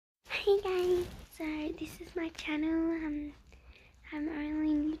So this is my channel. I'm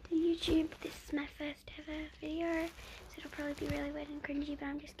only new to YouTube. This is my first ever video, so it'll probably be really weird and cringy, but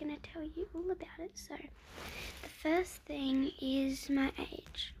I'm just gonna tell you all about it. So the first thing is my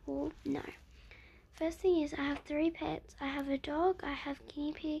age. Well, no. First thing is I have 3 pets. I have a dog, I have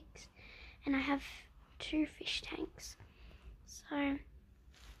guinea pigs, and I have 2 fish tanks. So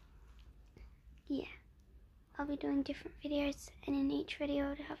yeah, I'll be doing different videos, and in each video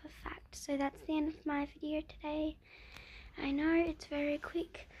I'll have a fact. So that's the end of my video today. I know it's very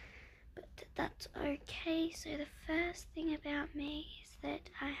quick, but that's okay. So the first thing about me is that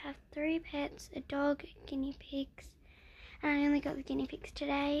I have 3 pets, a dog, guinea pigs, and I only got the guinea pigs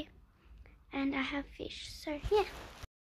today, and I have fish. So yeah.